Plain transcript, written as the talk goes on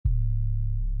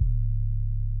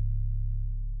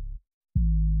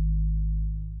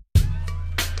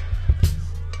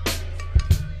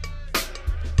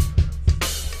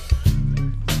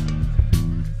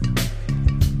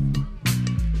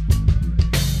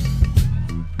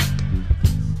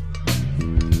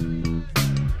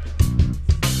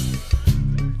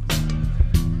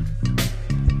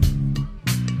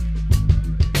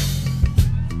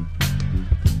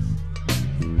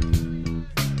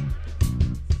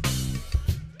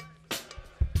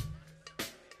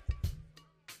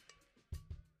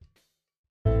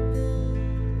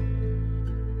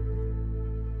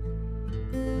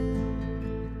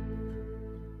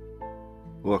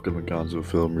Welcome to Gonzo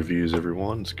Film Reviews,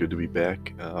 everyone. It's good to be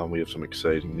back. We have some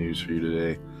exciting news for you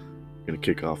today. I'm going to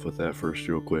kick off with that first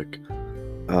real quick.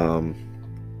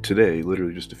 Today,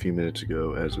 literally just a few minutes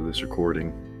ago, as of this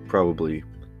recording, probably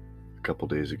a couple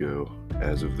days ago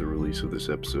as of the release of this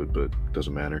episode, but it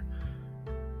doesn't matter,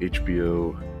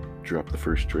 HBO dropped the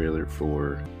first trailer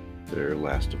for their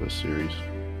Last of Us series.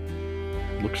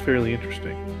 Looks fairly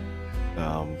interesting.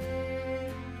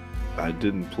 I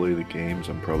didn't play the games.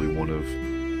 I'm probably one of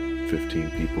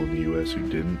 15 people in the US who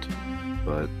didn't,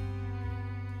 but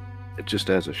it just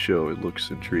as a show, it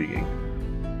looks intriguing.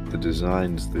 The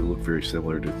designs, they look very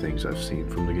similar to things I've seen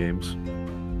from the games,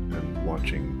 and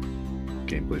watching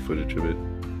gameplay footage of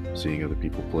it, seeing other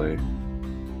people play.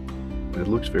 It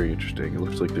looks very interesting. It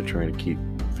looks like they're trying to keep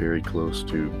very close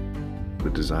to the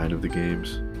design of the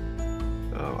games.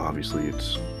 Obviously,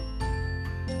 it's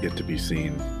yet to be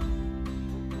seen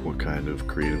what kind of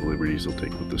creative liberties they'll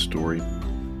take with the story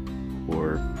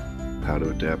or how to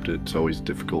adapt it. It's always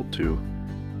difficult to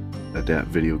adapt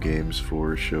video games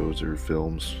for shows or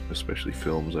films, especially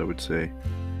films, I would say.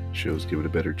 Shows give it a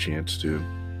better chance to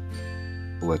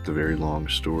let the very long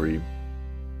story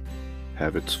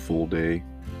have its full day,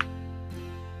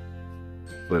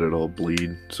 let it all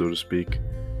bleed, so to speak.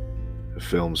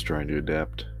 Films trying to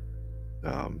adapt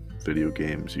video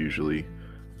games usually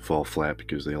fall flat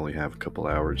because they only have a couple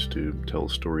hours to tell a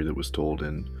story that was told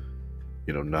in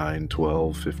 9,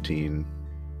 12, 15,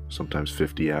 sometimes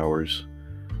 50 hours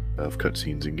of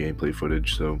cutscenes and gameplay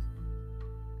footage. So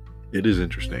it is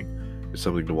interesting. It's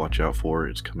something to watch out for.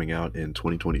 It's coming out in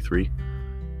 2023,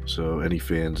 so any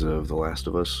fans of The Last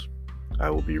of Us, I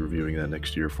will be reviewing that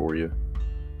next year for you.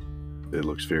 It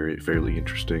looks fairly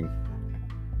interesting.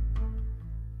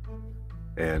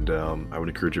 And I would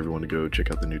encourage everyone to go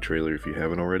check out the new trailer if you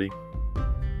haven't already.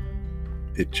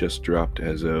 It just dropped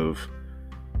as of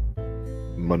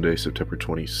Monday, September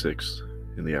 26th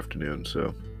in the afternoon.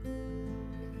 So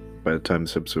by the time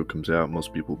this episode comes out,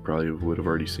 most people probably would have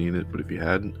already seen it. But if you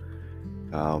hadn't,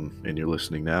 and you're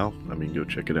listening now, go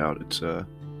check it out.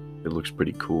 It looks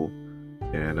pretty cool.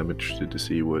 And I'm interested to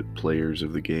see what players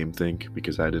of the game think,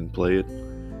 because I didn't play it.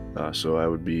 So I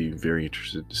would be very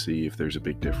interested to see if there's a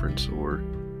big difference or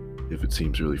if it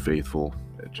seems really faithful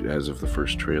as of the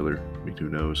first trailer. Who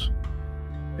knows?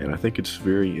 And I think it's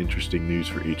very interesting news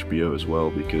for HBO as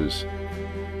well, because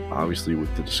obviously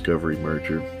with the Discovery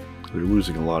merger, they're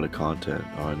losing a lot of content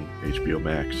on HBO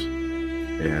Max,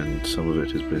 and some of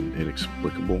it has been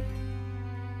inexplicable.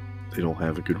 They don't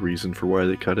have a good reason for why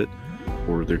they cut it,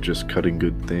 or they're just cutting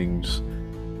good things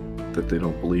that they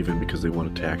don't believe in because they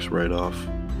want a tax write-off.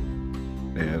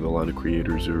 And a lot of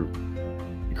creators are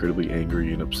incredibly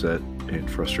angry and upset and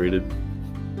frustrated,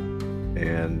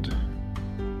 and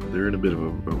they're in a bit of a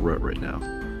rut right now.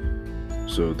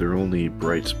 So their only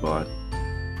bright spot,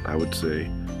 I would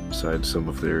say, besides some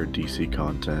of their DC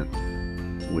content,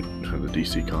 which the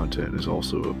DC content is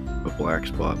also a black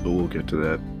spot, but we'll get to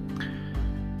that.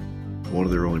 One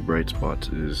of their only bright spots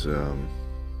is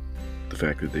the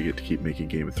fact that they get to keep making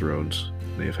Game of Thrones.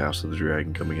 They have House of the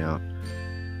Dragon coming out.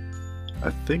 I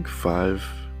think 5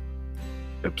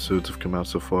 episodes have come out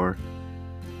so far.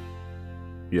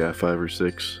 Yeah, 5 or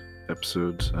 6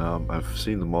 episodes. I've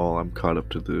seen them all. I'm caught up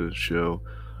to the show.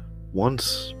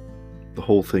 Once the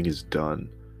whole thing is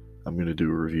done, I'm going to do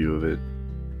a review of it.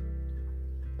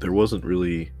 There wasn't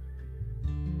really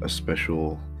a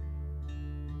special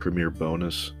premiere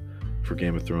bonus for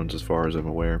Game of Thrones as far as I'm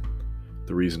aware.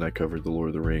 The reason I covered the Lord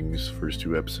of the Rings first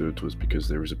 2 episodes was because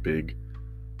there was a big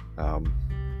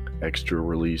extra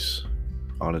release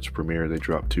on its premiere. They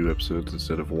dropped 2 episodes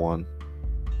instead of 1.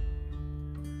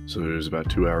 So there's about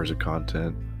 2 hours of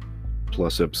content,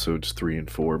 plus episodes 3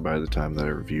 and 4 by the time that I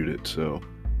reviewed it.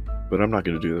 But I'm not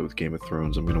going to do that with Game of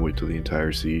Thrones. I'm going to wait till the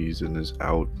entire season is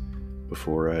out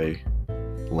before I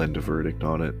lend a verdict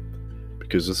on it,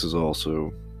 because this is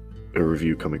also a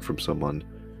review coming from someone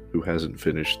who hasn't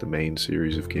finished the main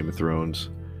series of Game of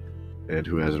Thrones and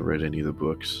who hasn't read any of the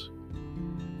books.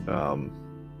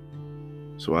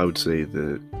 So I would say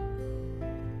that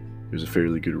there's a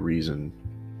fairly good reason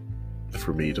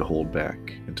for me to hold back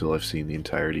until I've seen the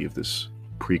entirety of this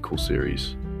prequel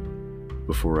series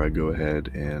before I go ahead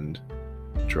and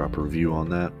drop a review on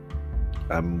that.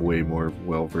 I'm way more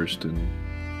well-versed in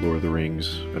Lord of the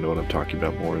Rings. I know what I'm talking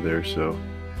about more there, so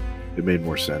it made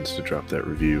more sense to drop that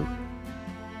review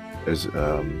as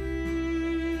of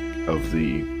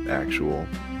the actual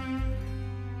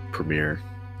premiere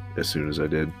as soon as I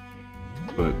did.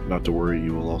 But not to worry,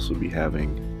 you will also be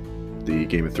having the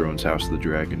Game of Thrones House of the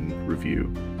Dragon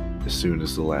review as soon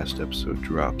as the last episode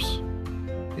drops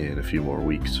in a few more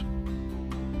weeks.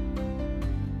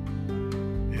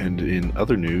 And in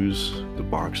other news, the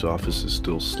box office is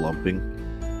still slumping.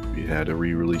 We had a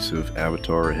re-release of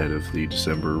Avatar ahead of the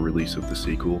December release of the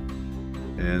sequel,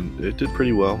 and it did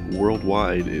pretty well.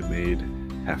 Worldwide, it made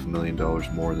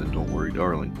 $500,000 more than Don't Worry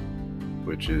Darling,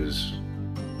 which is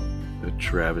a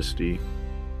travesty.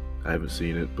 I haven't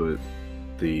seen it, but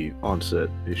the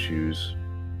on-set issues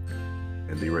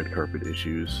and the red carpet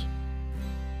issues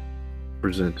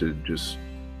presented just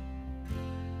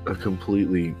a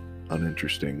completely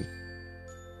uninteresting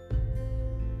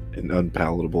and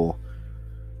unpalatable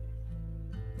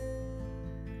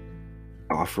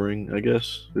offering, I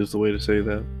guess is the way to say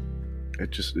that.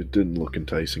 It didn't look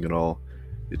enticing at all.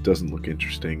 It doesn't look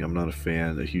interesting. I'm not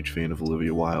a huge fan of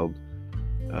Olivia Wilde.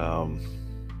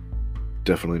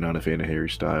 Definitely not a fan of Harry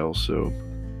Styles, so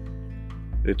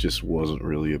it just wasn't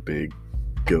really a big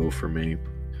go for me.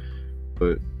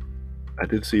 But I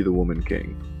did see The Woman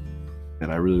King,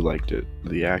 and I really liked it.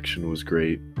 The action was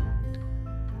great.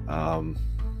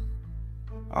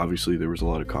 Obviously, there was a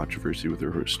lot of controversy with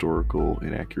their historical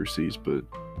inaccuracies, but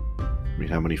I mean,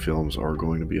 how many films are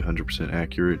going to be 100%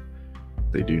 accurate?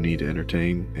 They do need to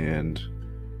entertain, and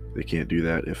they can't do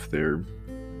that if they're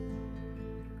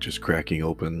just cracking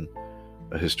open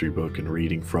a history book and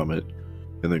reading from it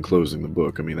and then closing the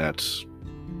book. I mean, that's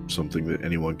something that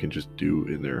anyone can just do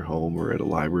in their home or at a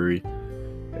library,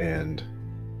 and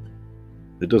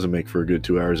it doesn't make for a good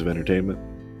 2 hours of entertainment.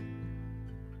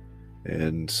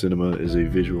 And cinema is a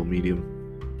visual medium,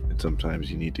 and sometimes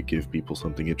you need to give people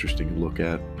something interesting to look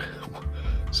at.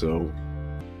 So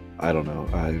I don't know,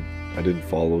 I didn't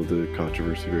follow the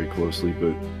controversy very closely,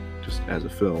 but just as a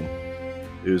film,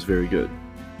 it was very good.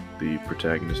 The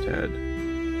protagonist had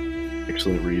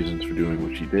excellent reasons for doing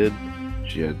what she did.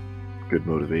 She had good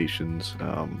motivations.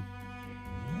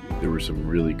 There were some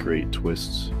really great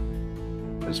twists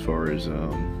as far as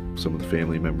some of the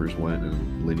family members went,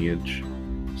 and lineage,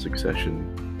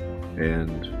 succession,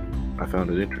 and I found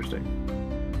it interesting.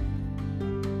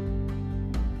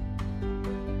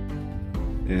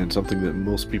 And something that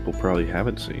most people probably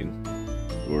haven't seen,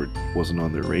 or wasn't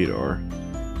on their radar,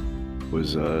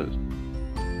 was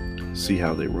See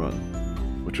How They Run,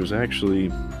 which was actually,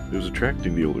 it was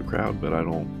attracting the older crowd, but I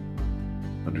don't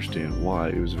understand why.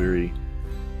 It was very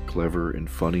clever and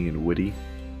funny and witty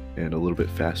and a little bit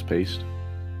fast-paced,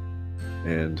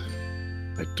 and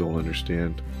I don't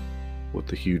understand what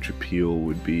the huge appeal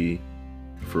would be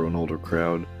for an older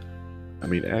crowd. I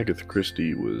mean, Agatha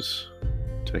Christie was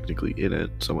technically in it,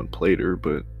 someone played her,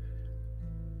 but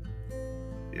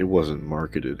it wasn't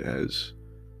marketed as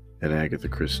an Agatha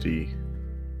Christie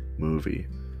movie.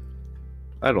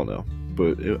 I don't know,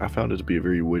 but I found it to be a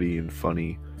very witty and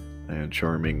funny and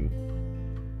charming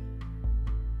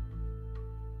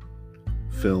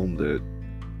film that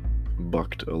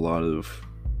bucked a lot of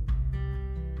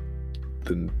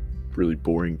the really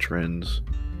boring trends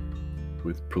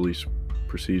with police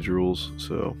procedurals.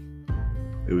 So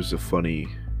it was a funny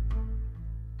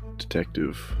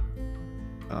detective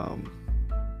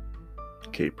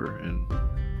caper, and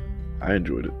I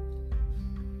enjoyed it.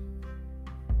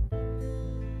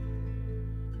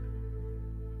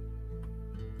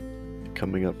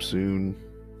 Coming up soon,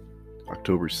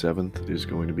 October 7th, is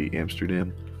going to be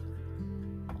Amsterdam.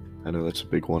 I know that's a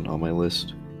big one on my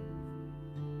list.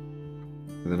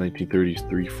 In the 1930s,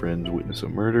 three friends witness a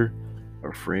murder,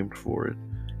 are framed for it,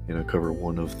 and uncover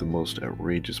one of the most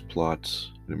outrageous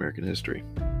plots in American history.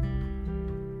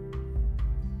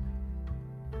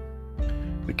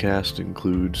 The cast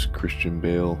includes Christian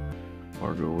Bale,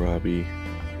 Margot Robbie,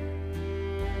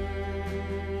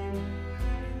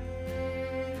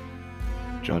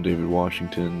 John David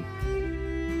Washington,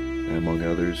 and among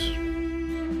others.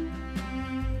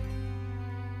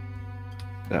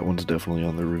 That one's definitely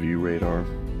on the review radar.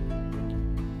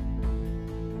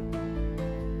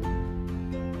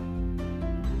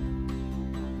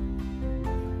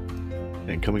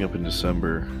 And coming up in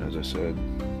December, as I said,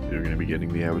 you're going to be getting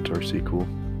the Avatar sequel.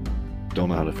 Don't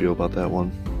know how to feel about that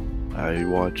one. I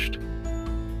watched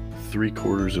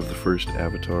 3/4 of the first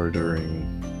Avatar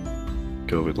during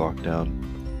COVID lockdown.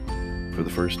 For the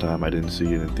first time, I didn't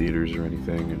see it in theaters or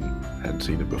anything, and hadn't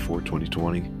seen it before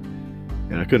 2020,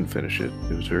 and I couldn't finish it.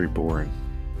 It was very boring.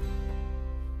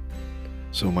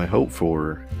 So my hope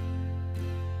for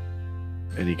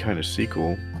any kind of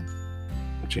sequel,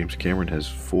 James Cameron has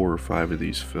 4 or 5 of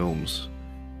these films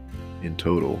in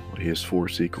total. He has 4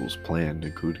 sequels planned,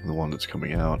 including the one that's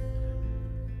coming out.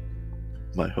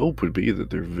 My hope would be that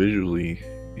they're visually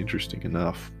interesting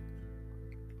enough,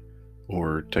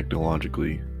 or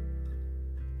technologically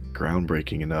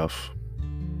groundbreaking enough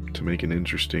to make an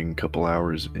interesting couple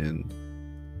hours in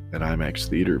an IMAX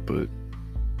theater, but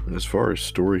As far as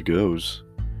story goes,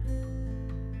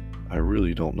 I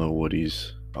really don't know what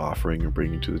he's offering or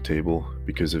bringing to the table,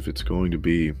 because if it's going to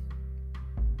be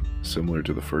similar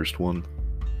to the first one,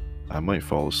 I might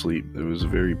fall asleep. It was a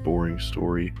very boring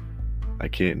story. I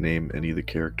can't name any of the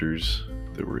characters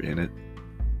that were in it,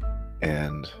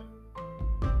 and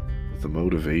the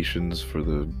motivations for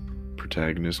the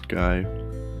protagonist guy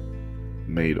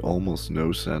made almost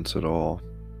no sense at all.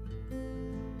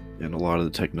 And a lot of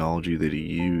the technology that he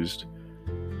used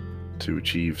to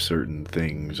achieve certain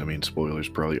things, I mean, spoilers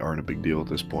probably aren't a big deal at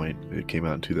this point. It came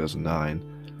out in 2009,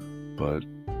 but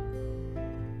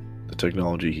the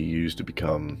technology he used to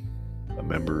become a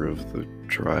member of the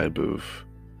tribe of,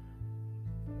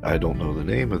 I don't know the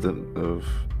name of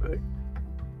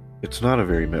it's not a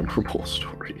very memorable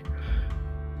story.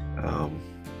 The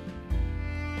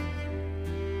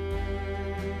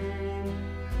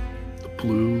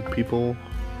blue people.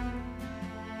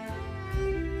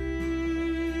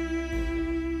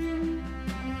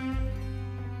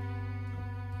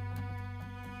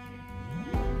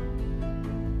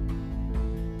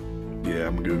 Yeah,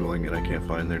 I'm Googling it. I can't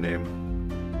find their name.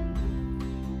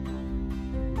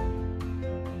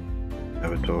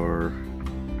 Avatar.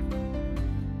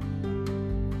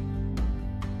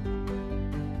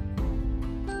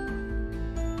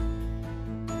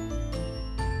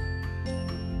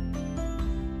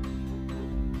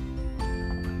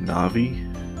 Navi,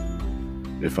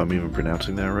 if I'm even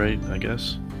pronouncing that right, I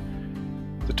guess.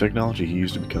 The technology he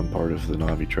used to become part of the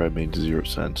Navi tribe made zero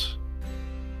sense,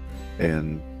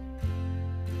 and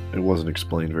it wasn't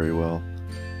explained very well,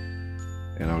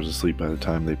 and I was asleep by the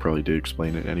time they probably did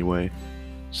explain it anyway,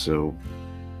 so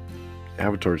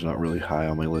Avatar's not really high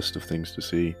on my list of things to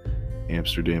see.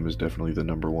 Amsterdam is definitely the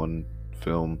 #1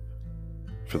 film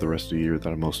for the rest of the year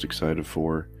that I'm most excited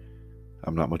for.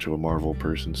 I'm not much of a Marvel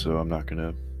person, so I'm not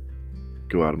gonna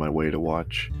go out of my way to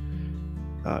watch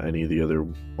any of the other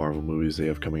Marvel movies they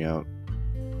have coming out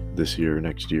this year or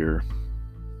next year.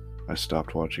 I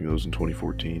stopped watching those in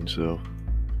 2014, so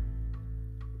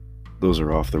those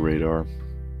are off the radar.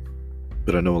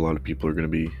 But I know a lot of people are going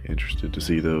to be interested to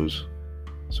see those,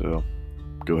 so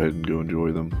go ahead and go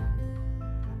enjoy them.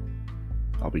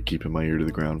 I'll be keeping my ear to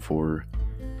the ground for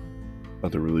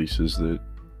other releases that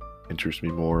interest me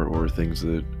more, or things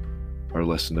that are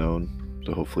less known,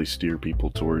 to hopefully steer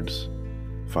people towards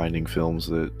finding films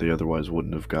that they otherwise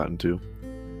wouldn't have gotten to.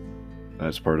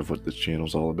 That's part of what this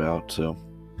channel's all about, so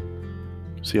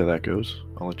see how that goes.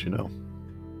 I'll let you know.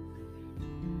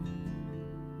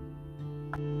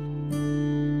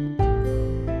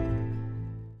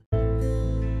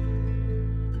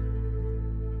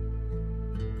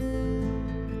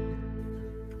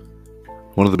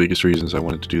 One of the biggest reasons I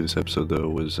wanted to do this episode, though,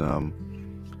 was I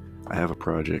have a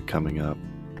project coming up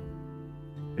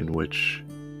in which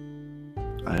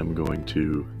I am going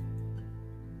to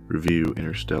review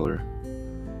Interstellar,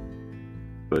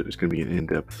 but it's going to be an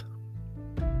in-depth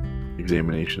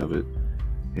examination of it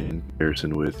in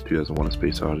comparison with 2001: A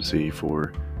Space Odyssey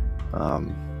for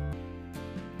college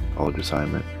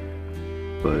assignment.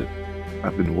 But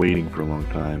I've been waiting for a long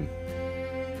time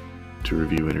to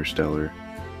review Interstellar,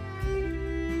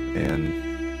 and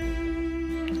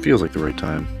it feels like the right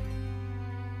time.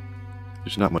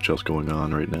 There's not much else going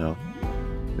on right now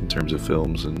in terms of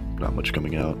films, and not much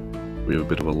coming out. We have a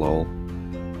bit of a lull.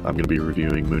 I'm going to be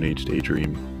reviewing Moon Age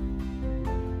Daydream,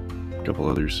 a couple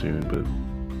others soon, but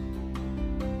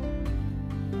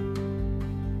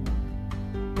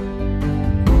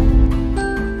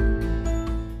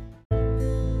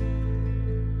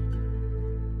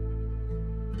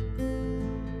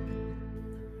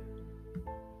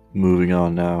moving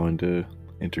on now into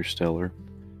Interstellar.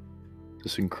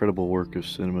 This incredible work of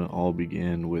cinema all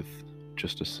began with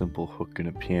just a simple hook and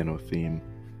a piano theme.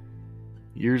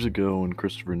 Years ago, when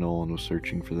Christopher Nolan was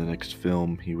searching for the next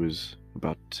film he was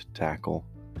about to tackle,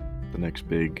 the next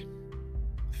big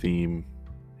theme,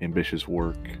 ambitious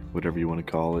work, whatever you want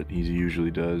to call it, he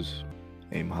usually does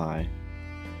aim high.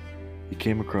 He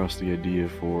came across the idea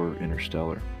for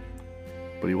Interstellar,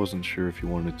 but he wasn't sure if he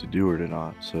wanted to do it or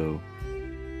not, so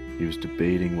he was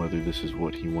debating whether this is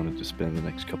what he wanted to spend the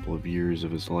next couple of years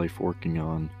of his life working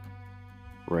on,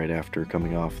 right after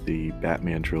coming off the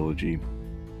Batman trilogy.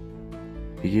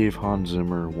 He gave Hans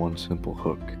Zimmer one simple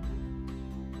hook: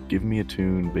 give me a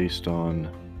tune based on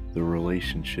the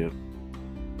relationship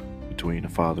between a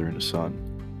father and a son.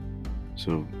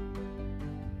 So,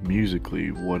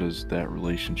 musically, what does that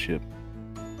relationship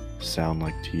sound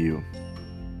like to you?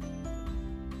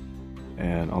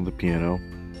 And on the piano,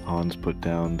 Hans put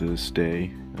down the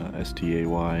S.T.A.Y,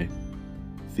 S.T.A.Y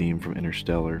theme from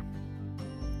Interstellar.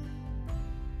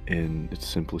 in its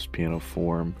simplest piano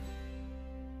form.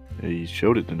 He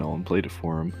showed it to Nolan, played it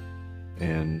for him,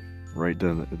 and right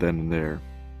then and there,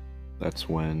 that's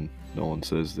when Nolan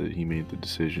says that he made the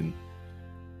decision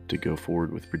to go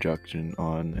forward with production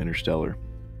on Interstellar.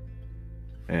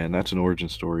 And that's an origin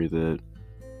story that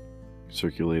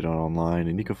circulated online,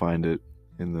 and you can find it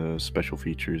in the special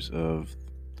features of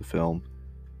the film.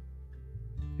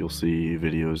 You'll see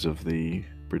videos of the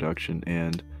production,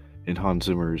 and in Hans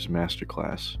Zimmer's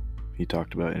masterclass, he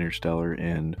talked about Interstellar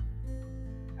and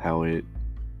how it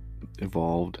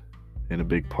evolved, and a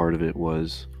big part of it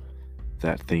was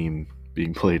that theme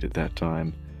being played at that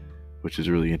time, which is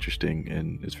really interesting,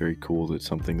 and it's very cool that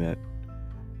something that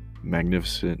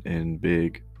magnificent and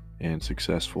big and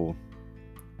successful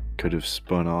could have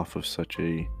spun off of such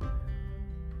a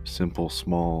simple,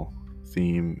 small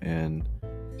theme and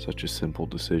such a simple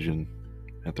decision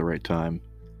at the right time.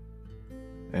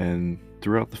 And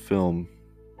throughout the film,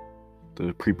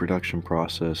 the pre-production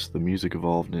process, the music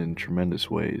evolved in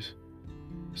tremendous ways.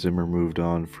 Zimmer moved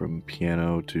on from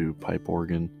piano to pipe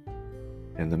organ,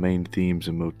 and the main themes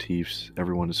and motifs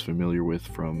everyone is familiar with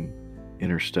from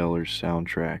Interstellar's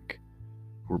soundtrack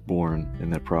were born in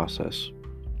that process.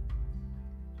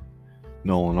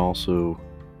 Nolan also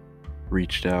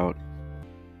reached out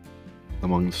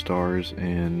among the stars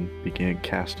and began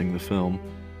casting the film,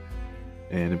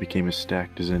 and it became as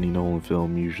stacked as any Nolan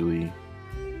film usually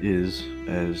is,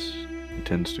 as he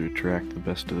tends to attract the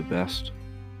best of the best.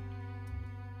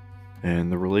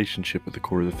 And the relationship at the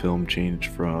core of the film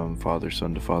changed from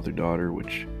father-son to father-daughter,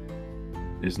 which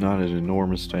is not an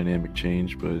enormous dynamic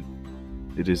change, but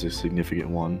it is a significant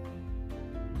one.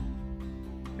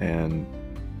 And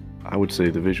I would say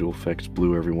the visual effects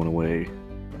blew everyone away,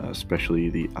 especially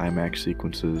the IMAX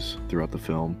sequences throughout the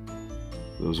film.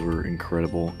 Those were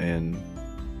incredible and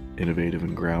innovative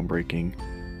and groundbreaking.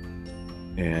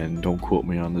 And don't quote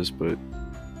me on this, but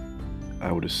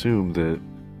I would assume that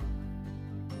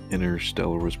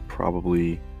Interstellar was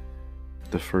probably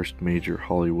the first major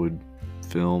Hollywood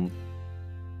film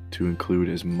to include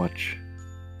as much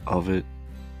of it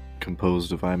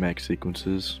composed of IMAX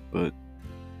sequences, but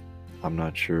I'm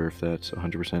not sure if that's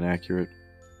 100% accurate.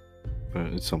 But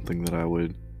it's something that I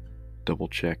would double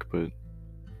check, but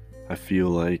I feel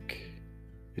like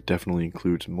it definitely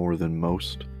includes more than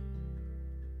most,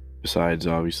 besides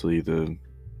obviously the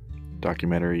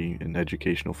documentary and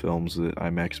educational films that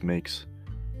IMAX makes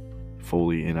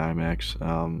fully in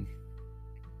IMAX.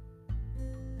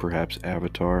 Perhaps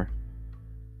Avatar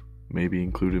maybe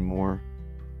included more,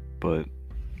 but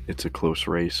it's a close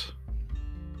race.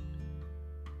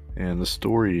 And the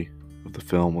story of the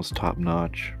film was top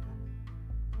notch.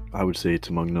 I would say it's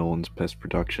among Nolan's best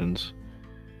productions.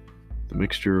 The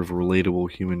mixture of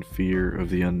relatable human fear of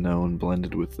the unknown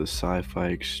blended with the sci-fi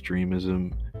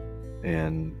extremism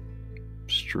and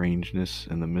strangeness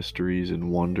and the mysteries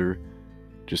and wonder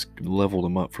just leveled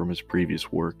him up from his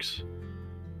previous works.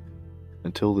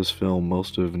 Until this film,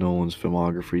 most of Nolan's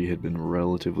filmography had been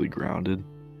relatively grounded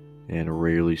and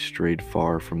rarely strayed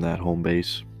far from that home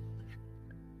base.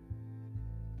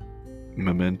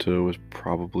 Memento is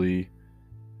probably,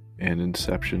 and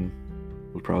Inception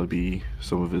would probably be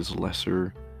some of his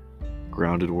lesser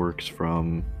grounded works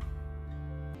from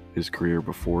his career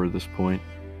before this point,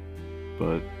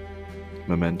 but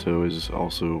Memento is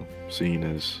also seen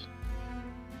as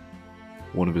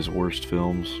one of his worst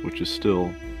films, which is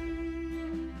still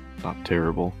not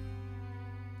terrible.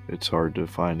 It's hard to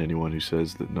find anyone who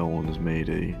says that Nolan has made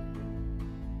a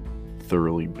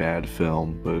thoroughly bad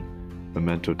film, but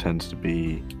Memento tends to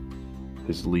be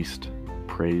his least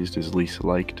praised, his least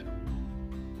liked,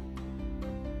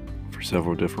 for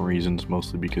several different reasons,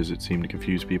 mostly because it seemed to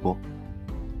confuse people.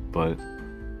 But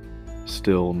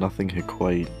still, nothing had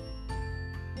quite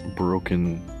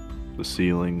broken the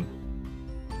ceiling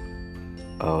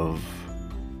of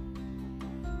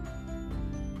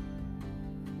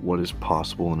what is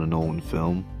possible in a Nolan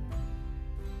film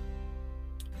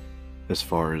as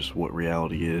far as what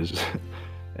reality is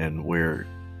and where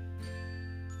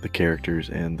the characters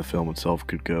and the film itself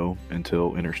could go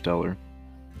until Interstellar.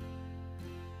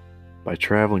 By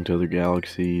traveling to other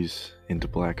galaxies, into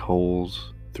black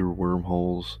holes, through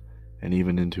wormholes, and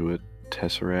even into a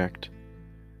tesseract,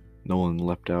 Nolan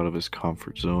leapt out of his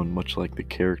comfort zone, much like the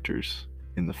characters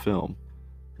in the film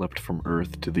leapt from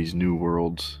Earth to these new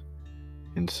worlds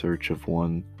in search of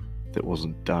one that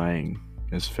wasn't dying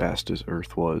as fast as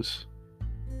Earth was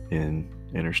in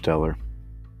Interstellar.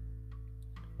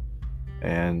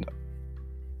 And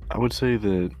I would say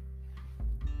that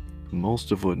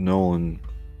most of what Nolan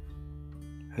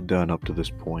had done up to this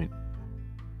point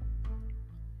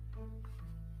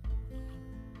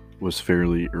was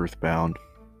fairly earthbound,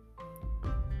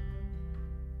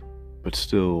 but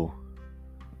still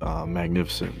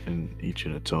magnificent in each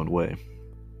in its own way.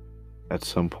 At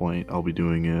some point, I'll be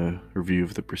doing a review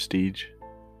of The Prestige.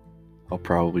 I'll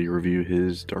probably review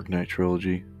his Dark Knight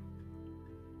trilogy.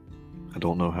 I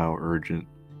don't know how urgent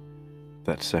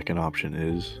that second option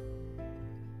is,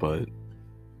 but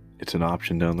it's an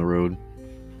option down the road.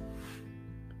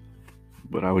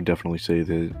 But I would definitely say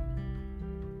that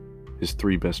his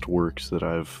three best works that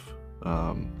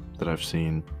I've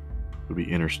seen would be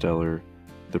Interstellar,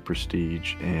 The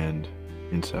Prestige, and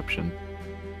Inception.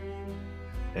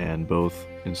 And both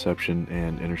Inception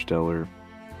and Interstellar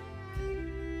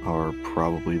are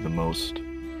probably the most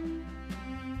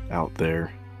out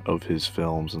there of his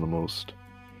films and the most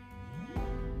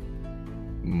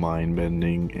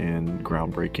mind-bending and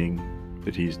groundbreaking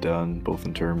that he's done, both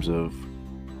in terms of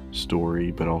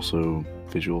story but also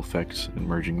visual effects, and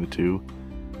merging the two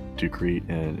to create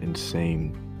an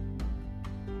insane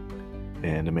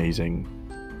and amazing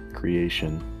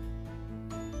creation.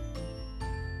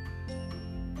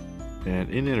 And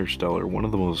in Interstellar, one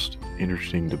of the most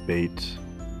interesting debates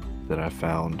that I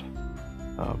found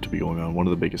to be going on, one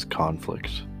of the biggest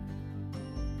conflicts,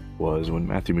 was when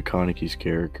Matthew McConaughey's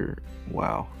character,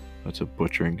 wow, that's a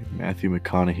butchering, Matthew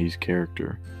McConaughey's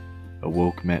character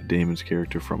awoke Matt Damon's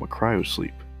character from a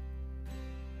cryosleep.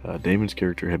 Damon's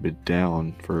character had been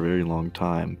down for a very long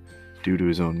time due to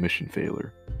his own mission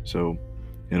failure. So,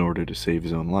 in order to save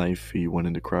his own life, he went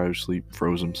into cryosleep,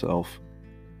 froze himself,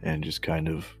 and just kind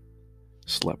of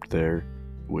slept there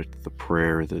with the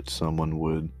prayer that someone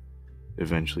would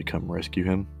eventually come rescue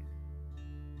him.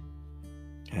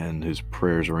 And his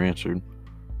prayers were answered.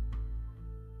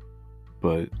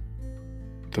 But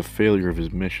the failure of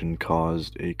his mission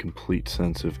caused a complete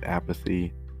sense of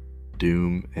apathy,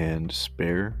 doom, and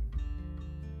despair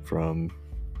from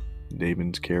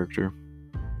Damon's character.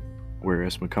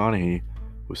 Whereas McConaughey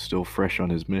was still fresh on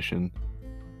his mission.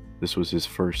 This was his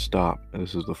first stop.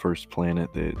 This was the first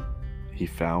planet that he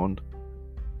found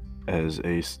as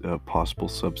a possible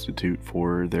substitute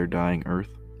for their dying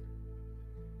Earth.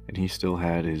 And he still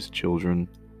had his children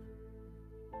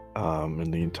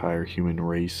and the entire human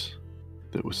race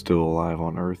that was still alive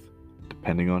on Earth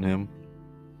depending on him,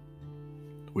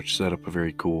 which set up a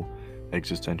very cool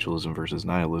existentialism versus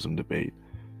nihilism debate,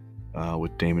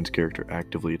 with Damon's character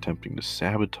actively attempting to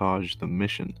sabotage the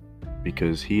mission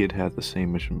because he had had the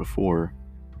same mission before,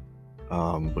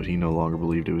 but he no longer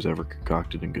believed it was ever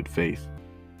concocted in good faith,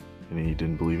 and he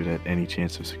didn't believe it had any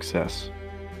chance of success.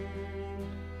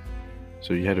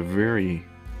 So you had a very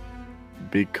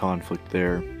big conflict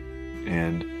there,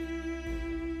 and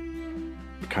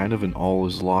kind of an all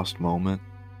is lost moment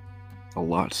a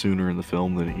lot sooner in the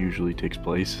film than it usually takes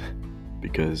place,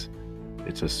 because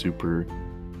it's a super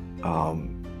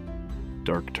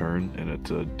dark turn, and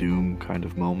it's a doom kind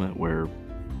of moment where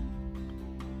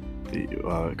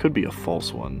it could be a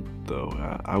false one though.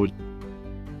 I would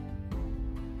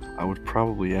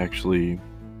probably actually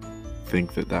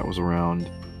think that was around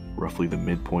roughly the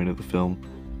midpoint of the film,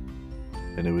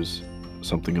 and it was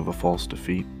something of a false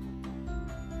defeat.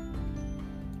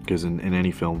 Because in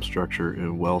any film structure,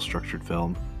 a well-structured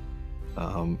film,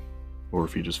 or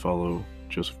if you just follow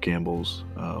Joseph Campbell's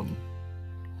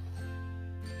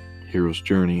hero's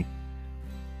journey,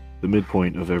 the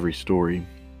midpoint of every story,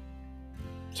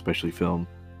 especially film,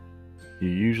 you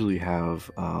usually have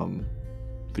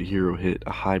the hero hit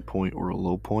a high point or a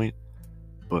low point,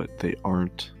 but they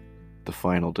aren't the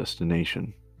final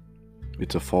destination.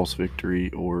 It's a false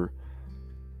victory or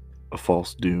a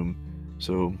false doom.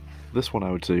 So this one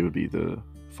I would say would be the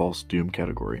false doom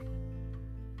category.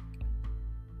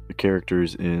 The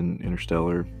characters in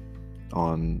Interstellar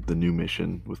on the new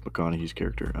mission with McConaughey's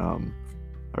character,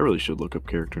 I really should look up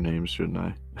character names, shouldn't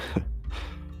I?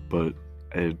 But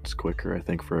it's quicker, I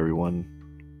think, for everyone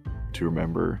to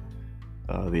remember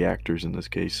the actors in this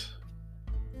case.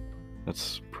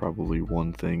 That's probably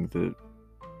one thing that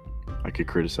I could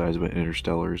criticize about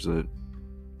Interstellar, is that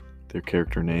their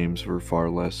character names were far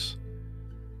less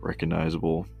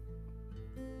recognizable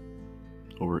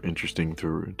or interesting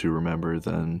to remember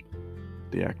than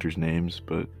the actors' names.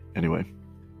 But anyway,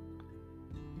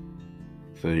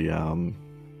 the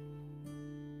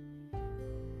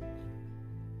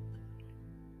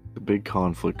big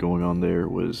conflict going on there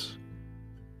was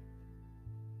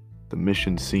the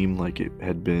mission seemed like it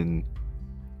had been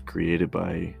created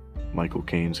by Michael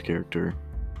Caine's character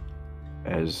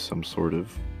as some sort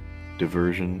of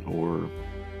diversion, or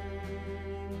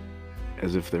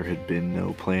as if there had been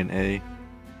no plan A,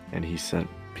 and he sent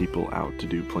people out to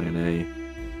do plan A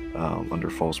under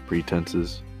false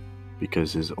pretenses.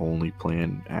 because his only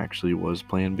plan actually was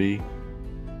Plan B,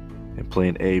 and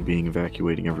Plan A being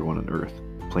evacuating everyone on Earth.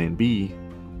 Plan B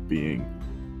being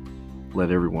let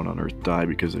everyone on Earth die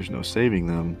because there's no saving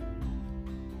them,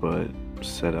 but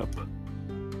set up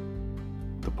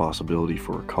the possibility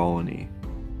for a colony.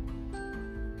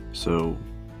 So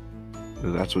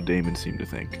that's what Damon seemed to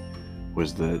think,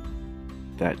 was that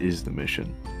is the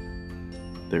mission.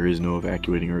 There is no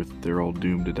evacuating Earth. They're all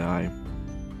doomed to die,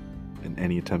 and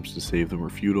any attempts to save them are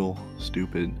futile,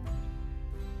 stupid,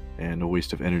 and a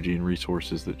waste of energy and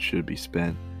resources that should be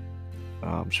spent,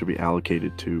 should be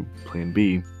allocated to Plan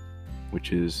B,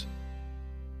 which is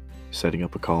setting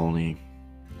up a colony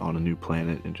on a new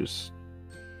planet and just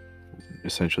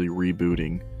essentially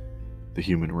rebooting the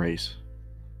human race.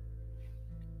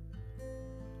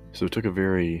 So it took a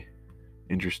very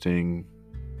interesting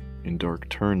and dark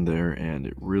turn there, and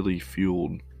it really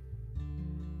fueled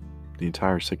the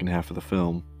entire second half of the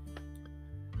film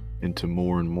into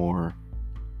more and more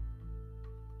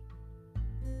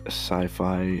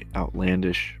sci-fi,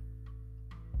 outlandish,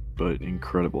 but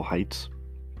incredible heights,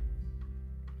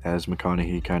 as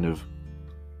McConaughey kind of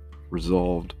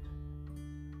resolved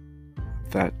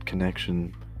that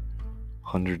connection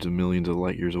hundreds of millions of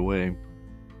light years away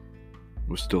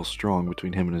was still strong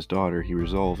between him and his daughter. He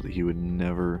resolved that he would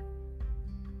never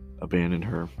abandon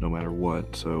her no matter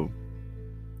what. So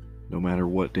no matter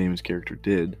what Damon's character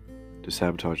did to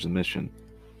sabotage the mission,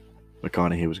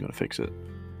 McConaughey was going to fix it.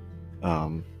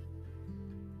 And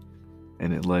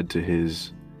it led to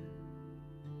his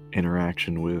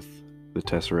interaction with the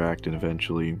Tesseract and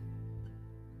eventually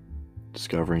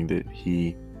discovering that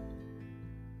he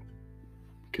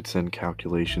could send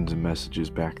calculations and messages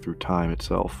back through time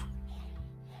itself.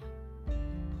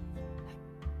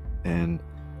 And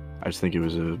I just think it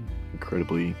was an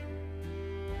incredibly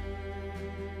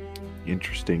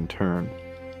interesting turn,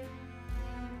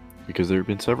 because there have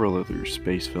been several other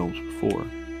space films before.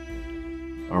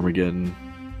 Armageddon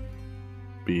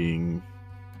being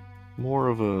more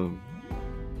of a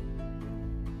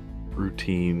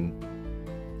routine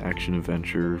action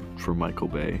adventure for Michael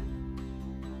Bay,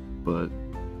 but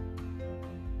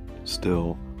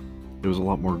still, it was a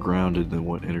lot more grounded than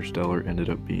what Interstellar ended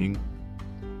up being,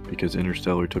 because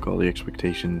Interstellar took all the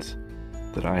expectations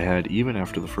that I had even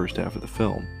after the first half of the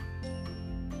film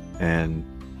and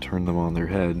turned them on their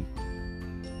head,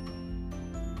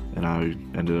 and I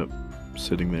ended up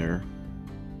sitting there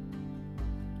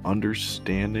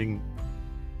understanding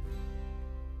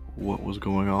what was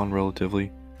going on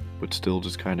relatively, but still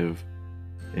just kind of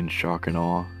in shock and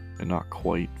awe and not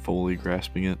quite fully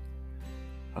grasping it.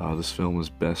 This film is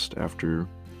best after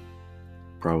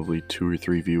probably 2 or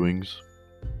 3 viewings,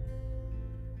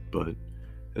 but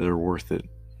they're worth it.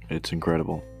 It's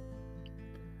incredible.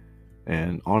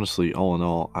 And honestly, all in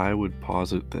all, I would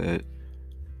posit that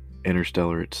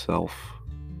Interstellar itself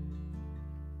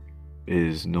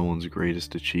is Nolan's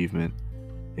greatest achievement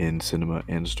in cinema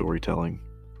and storytelling.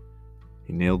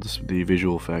 He nailed the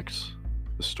visual effects,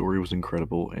 the story was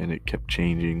incredible, and it kept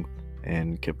changing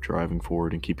and kept driving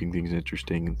forward and keeping things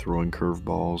interesting and throwing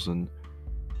curveballs, and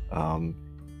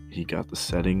he got the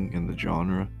setting and the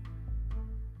genre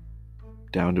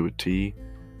down to a T.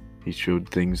 He showed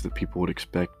things that people would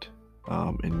expect,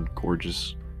 and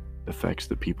gorgeous effects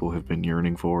that people have been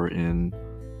yearning for in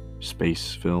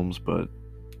space films, but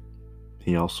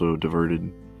he also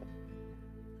diverted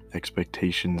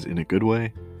expectations in a good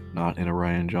way, not in a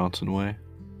Rian Johnson way,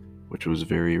 which was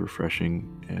very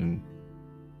refreshing, and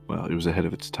well, it was ahead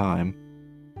of its time.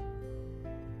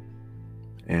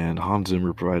 And Hans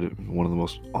Zimmer provided one of the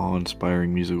most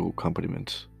awe-inspiring musical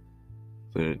accompaniments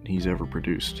that he's ever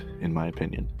produced, in my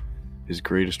opinion. His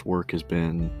greatest work has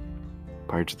been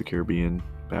Pirates of the Caribbean,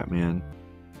 Batman,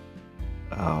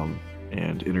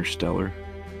 and Interstellar,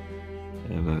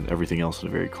 and then everything else in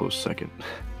a very close second.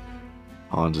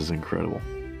 Hans is incredible.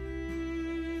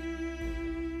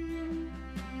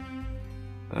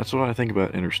 That's what I think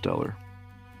about Interstellar.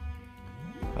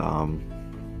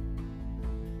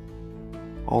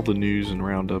 All the news and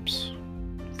roundups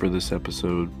for this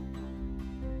episode,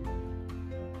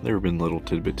 there have been little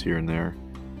tidbits here and there.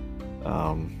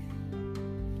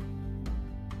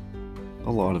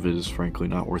 A lot of it is frankly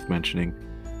not worth mentioning,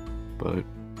 but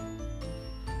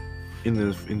in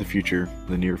the future,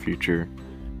 the near future,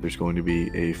 there's going to be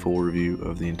a full review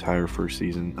of the entire first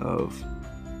season of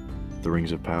The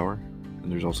Rings of Power, and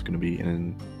there's also going to be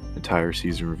an entire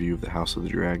season review of The House of the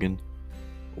Dragon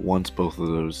once both of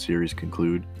those series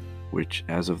conclude, which,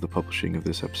 as of the publishing of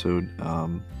this episode,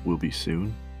 will be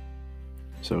soon.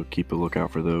 So keep a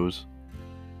lookout for those.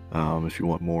 If you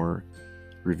want more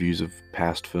reviews of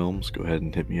past films, go ahead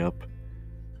and hit me up.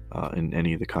 in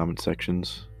any of the comment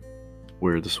sections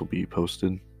where this will be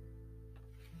posted.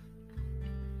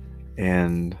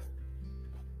 And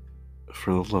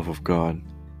for the love of God,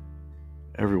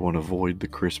 everyone avoid the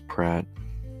Chris Pratt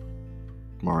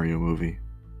Mario movie.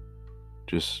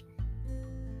 Just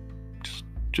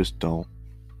don't.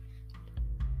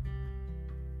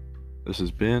 This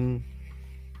has been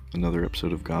another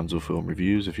episode of Gonzo Film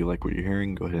Reviews. If you like what you're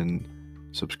hearing, go ahead and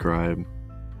subscribe,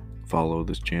 follow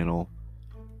this channel,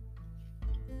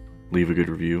 leave a good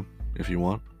review if you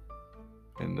want,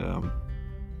 and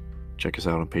check us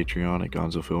out on Patreon at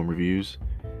Gonzo Film Reviews,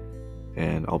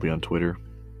 and I'll be on Twitter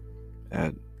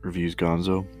at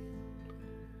ReviewsGonzo,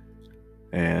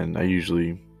 and I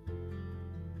usually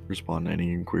respond to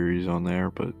any inquiries on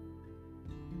there. But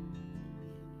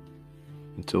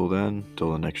until then,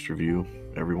 till the next review,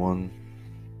 everyone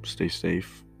stay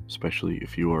safe, especially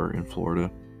if you are in Florida,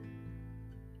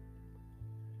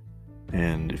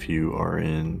 and if you are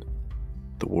in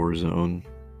the war zone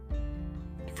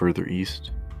further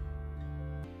east,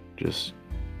 just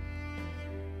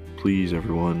please,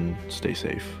 everyone, stay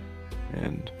safe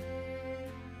and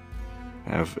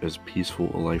have as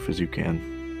peaceful a life as you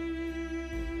can.